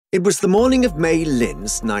It was the morning of Mai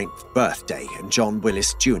Linn's 9th birthday, and John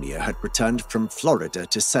Willis Junior had returned from Florida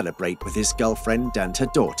to celebrate with his girlfriend and her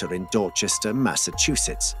daughter in Dorchester,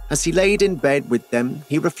 Massachusetts. As he laid in bed with them,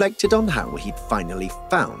 he reflected on how he'd finally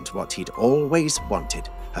found what he'd always wanted: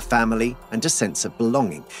 a family and a sense of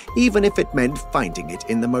belonging, even if it meant finding it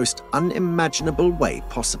in the most unimaginable way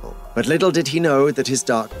possible. But little did he know that his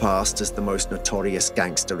dark past as the most notorious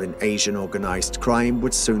gangster in Asian organized crime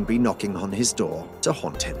would soon be knocking on his door to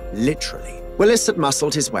haunt him, literally. Willis had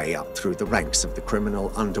muscled his way up through the ranks of the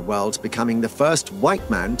criminal underworld, becoming the first white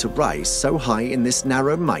man to rise so high in this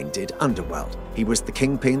narrow-minded underworld. He was the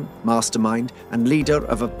kingpin, mastermind, and leader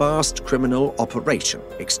of a vast criminal operation.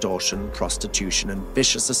 Extortion, prostitution, and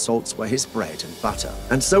vicious assaults were his bread and butter.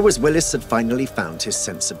 And so as Willis had finally found his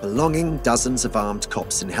sense of belonging, dozens of armed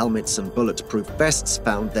cops in helmets and bulletproof vests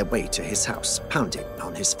found their way to his house, pounding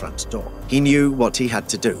on his front door. He knew what he had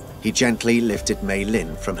to do. He gently lifted Mai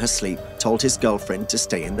Linn from her sleep, told his girlfriend to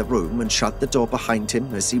stay in the room, and shut the door behind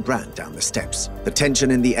him as he ran down the steps. The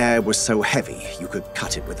tension in the air was so heavy you could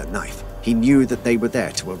cut it with a knife. He knew that they were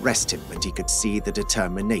there to arrest him, and he could see the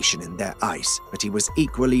determination in their eyes, but he was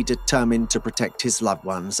equally determined to protect his loved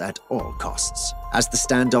ones at all costs. As the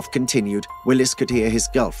standoff continued, Willis could hear his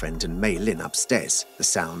girlfriend and Mai Linn upstairs. The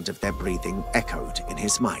sound of their breathing echoed in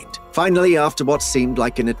his mind. Finally, after what seemed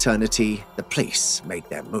like an eternity, the police made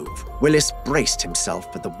their move. Willis braced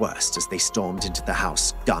himself for the worst as they stormed into the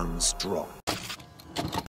house, guns drawn.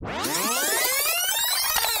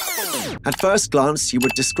 At first glance, you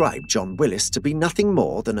would describe John Willis to be nothing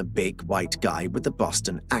more than a big white guy with a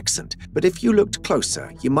Boston accent. But if you looked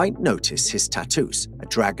closer, you might notice his tattoos: a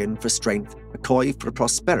dragon for strength, a koi for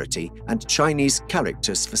prosperity, and Chinese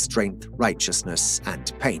characters for strength, righteousness,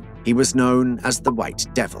 and pain. He was known as the White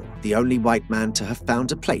Devil, the only white man to have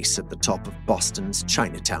found a place at the top of Boston's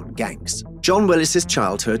Chinatown gangs. John Willis's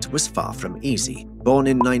childhood was far from easy. Born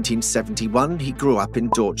in 1971, he grew up in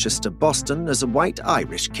Dorchester, Boston, as a white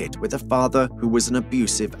Irish kid with a father who was an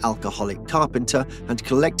abusive alcoholic carpenter and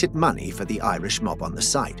collected money for the Irish mob on the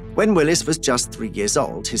side. When Willis was just 3 years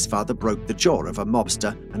old, his father broke the jaw of a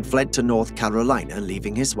mobster and fled to North Carolina,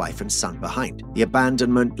 leaving his wife and son behind. The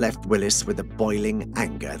abandonment left Willis with a boiling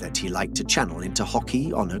anger that he liked to channel into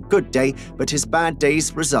hockey on a good day, but his bad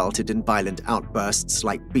days resulted in violent outbursts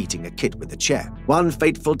like beating a kid with a chair. One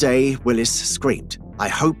fateful day, Willis screamed, "I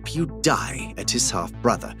hope you die," at his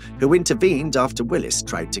half-brother, who intervened after Willis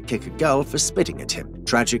tried to kick a girl for spitting at him.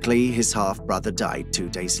 Tragically, his half-brother died 2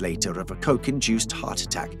 days later of a coke-induced heart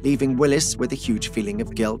attack, leaving Willis with a huge feeling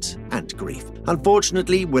of guilt and grief.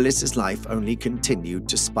 Unfortunately, Willis's life only continued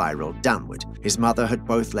to spiral downward. His mother had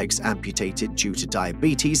both legs amputated due to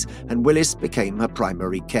diabetes, and Willis became her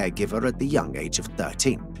primary caregiver at the young age of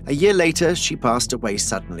 13. A year later, she passed away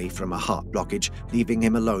suddenly from a heart blockage, leaving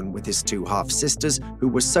him alone with his two half-sisters, who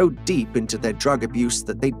were so deep into their drug abuse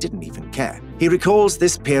that they didn't even care. He recalls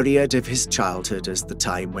this period of his childhood as the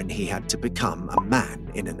time when he had to become a man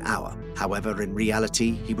in an hour. However, in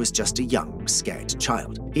reality, he was just a young, scared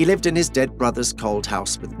child. He lived in his dead brother's cold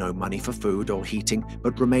house with no money for food or heating,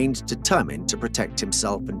 but remained determined to protect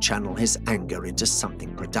himself and channel his anger into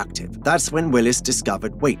something productive. That's when Willis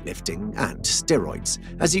discovered weightlifting and steroids.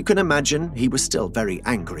 As you can imagine, he was still very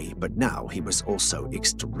angry, but now he was also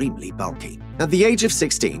extremely bulky. At the age of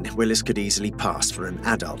 16, Willis could easily pass for an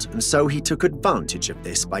adult, and so he took advantage of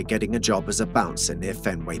this by getting a job as a bouncer near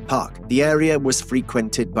Fenway Park. The area was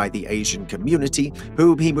frequented by the Asian community,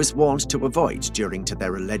 whom he was warned to avoid due to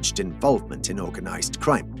their alleged involvement in organized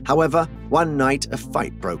crime. However, one night a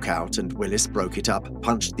fight broke out and Willis broke it up,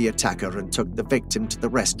 punched the attacker, and took the victim to the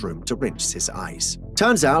restroom to rinse his eyes.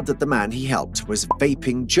 Turns out that the man he helped was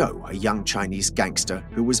Vaping Joe, a young Chinese gangster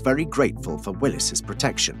who was very grateful for Willis's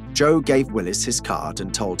protection. Joe gave Willis his card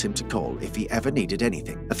and told him to call if he ever needed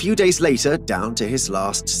anything. A few days later, down to his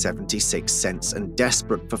last 76 cents and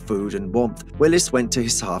desperate for food and warmth, Willis went to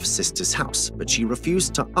his half-sister's house, but she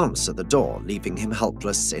refused to answer the door, leaving him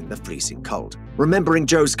helpless in the freezing cold. Remembering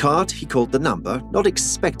Joe's card, he called the number, not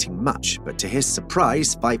expecting much, but to his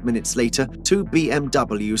surprise, 5 minutes later, 2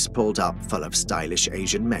 BMWs pulled up full of stylish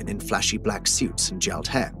Asian men in flashy black suits and gelled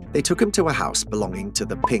hair. They took him to a house belonging to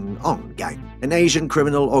the Ping On Gang, an Asian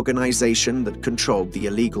criminal organization that controlled the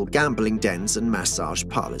illegal gambling dens and massage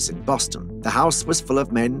parlors in Boston. The house was full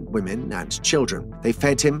of men, women, and children. They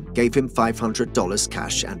fed him, gave him $500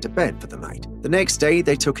 cash and a bed for the night. The next day,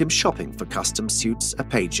 they took him shopping for custom suits, a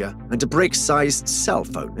pager, and a brick-sized cell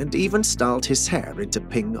phone, and even styled his hair into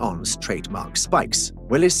Ping On's trademark spikes.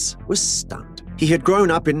 Willis was stunned. He had grown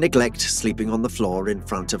up in neglect, sleeping on the floor in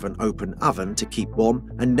front of an open oven to keep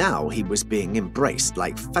warm, and now he was being embraced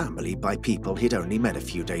like family by people he'd only met a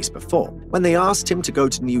few days before. When they asked him to go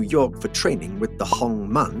to New York for training with the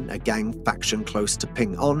Hong Mun, a gang faction close to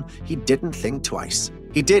Ping An, he didn't think twice.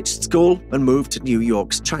 He ditched school and moved to New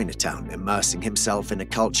York's Chinatown, immersing himself in a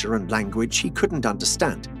culture and language he couldn't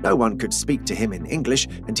understand. No one could speak to him in English,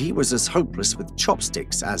 and he was as hopeless with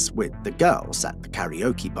chopsticks as with the girls at the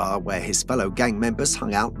karaoke bar where his fellow gang members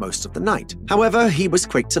hung out most of the night. However, he was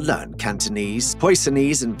quick to learn Cantonese,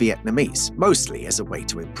 Poisonese, and Vietnamese, mostly as a way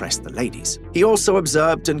to impress the ladies. He also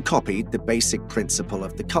observed and copied the basic principle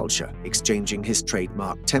of the culture, exchanging his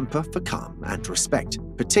trademark temper for calm and respect,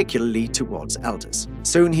 particularly towards elders.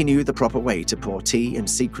 Soon he knew the proper way to pour tea and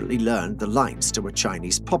secretly learned the lines to a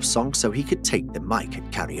Chinese pop song so he could take the mic at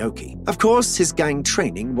karaoke. Of course, his gang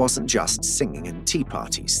training wasn't just singing and tea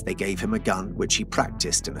parties. They gave him a gun, which he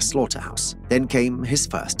practiced in a slaughterhouse. Then came his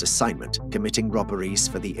first assignment, committing robberies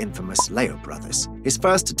for the infamous Leo brothers. His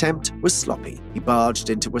first attempt was sloppy. He barged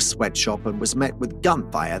into a sweatshop and was met with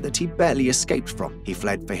gunfire that he barely escaped from. He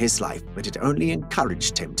fled for his life, but it only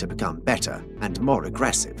encouraged him to become better and more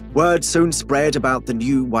aggressive. Word soon spread about the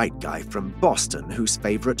new white guy from Boston whose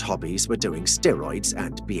favorite hobbies were doing steroids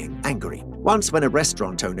and being angry. Once, when a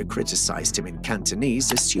restaurant owner criticized him in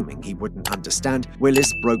Cantonese, assuming he wouldn't understand,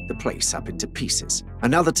 Willis broke the place up into pieces.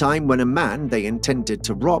 Another time, when a man they intended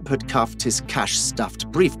to rob had cuffed his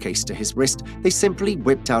cash-stuffed briefcase to his wrist, they simply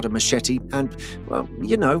whipped out a machete and, well,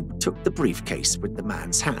 took the briefcase with the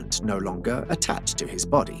man's hand no longer attached to his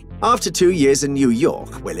body. After 2 years in New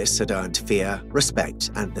York, Willis had earned fear, respect,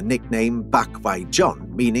 and the nickname Bak Wai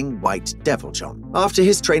John, meaning White Devil John. After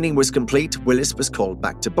his training was complete, Willis was called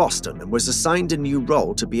back to Boston and was assigned a new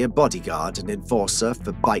role to be a bodyguard and enforcer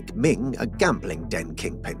for Bike Ming, a gambling den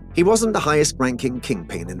kingpin. He wasn't the highest-ranking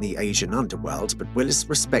kingpin in the Asian underworld, but Willis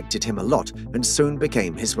respected him a lot and soon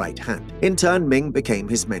became his right hand. In turn, Ming became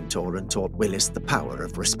his mentor and taught Willis the power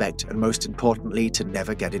of respect and, most importantly, to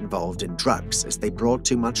never get involved in drugs, as they brought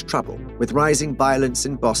too much trouble. With rising violence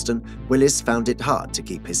in Boston, Willis found it hard to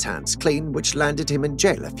keep his hands clean, which landed him in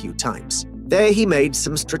jail a few times. There he made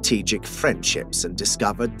some strategic friendships and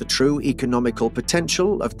discovered the true economical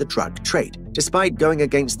potential of the drug trade. Despite going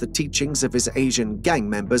against the teachings of his Asian gang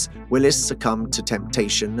members, Willis succumbed to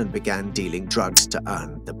temptation and began dealing drugs to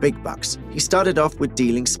earn the big bucks. He started off with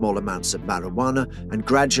dealing small amounts of marijuana and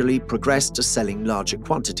gradually progressed to selling larger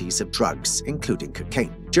quantities of drugs, including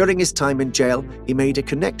cocaine. During his time in jail, he made a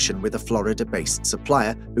connection with a Florida-based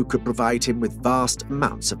supplier who could provide him with vast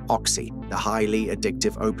amounts of Oxy, the highly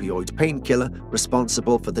addictive opioid painkiller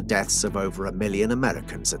responsible for the deaths of over 1 million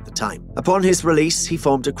Americans at the time. Upon his release, he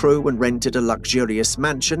formed a crew and rented a luxurious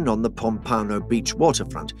mansion on the Pompano Beach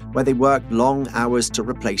waterfront, where they worked long hours to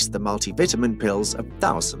replace the multivitamin pills of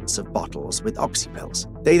thousands of bottles with Oxy pills.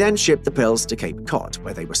 They then shipped the pills to Cape Cod,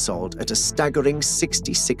 where they were sold at a staggering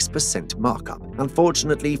 66% markup.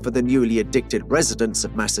 Unfortunately for the newly addicted residents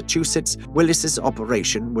of Massachusetts, Willis's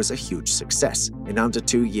operation was a huge success. In under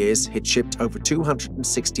 2 years, he'd shipped over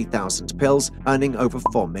 260,000 pills, earning over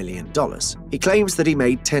 $4 million. He claims that he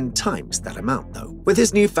made 10 times that amount, though. With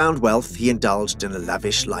his newfound wealth, he indulged in a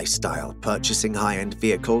lavish lifestyle, purchasing high-end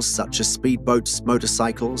vehicles such as speedboats,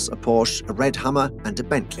 motorcycles, a Porsche, a red Hummer, and a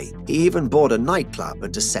Bentley. He even bought a nightclub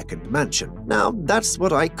and a second mansion. Now, that's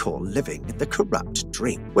what I call living the corrupt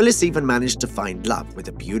dream. Willis even managed to find love with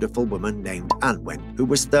a beautiful woman named Anwen, who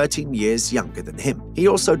was 13 years younger than him. He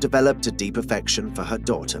also developed a deep affection for her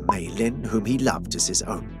daughter, Mai Linn, whom he loved as his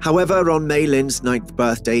own. However, on Mai Linn's 9th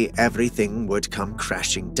birthday, everything would come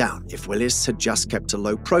crashing down. If Willis had just kept a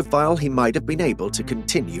low profile, he might have been able to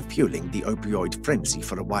continue fueling the opioid frenzy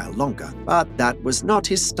for a while longer, but that was not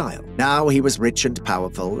his style. Now he was rich and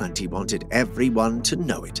powerful, and he wanted everyone to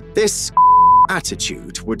know it. This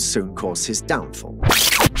attitude would soon cause his downfall.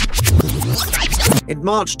 In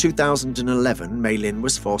March 2011, Mai Linn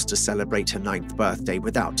was forced to celebrate her 9th birthday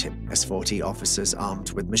without him, as 40 officers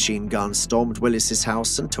armed with machine guns stormed Willis's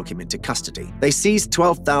house and took him into custody. They seized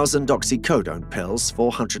 12,000 oxycodone pills,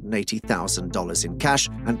 $480,000 in cash,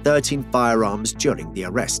 and 13 firearms during the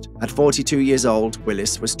arrest. At 42 years old,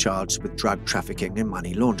 Willis was charged with drug trafficking and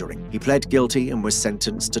money laundering. He pled guilty and was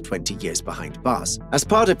sentenced to 20 years behind bars. As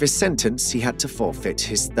part of his sentence, he had to forfeit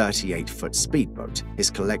his 38-foot speedboat, his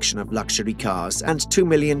collection of luxury cars, drugs, and $2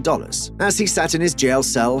 million. As he sat in his jail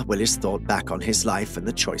cell, Willis thought back on his life and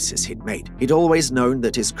the choices he'd made. He'd always known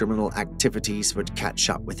that his criminal activities would catch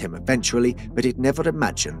up with him eventually, but he'd never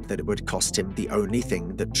imagined that it would cost him the only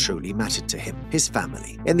thing that truly mattered to him, his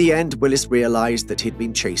family. In the end, Willis realized that he'd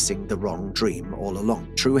been chasing the wrong dream all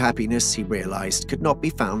along. True happiness, he realized, could not be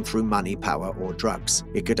found through money, power, or drugs.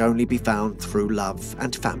 It could only be found through love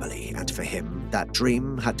and family, and for him, that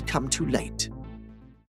dream had come too late.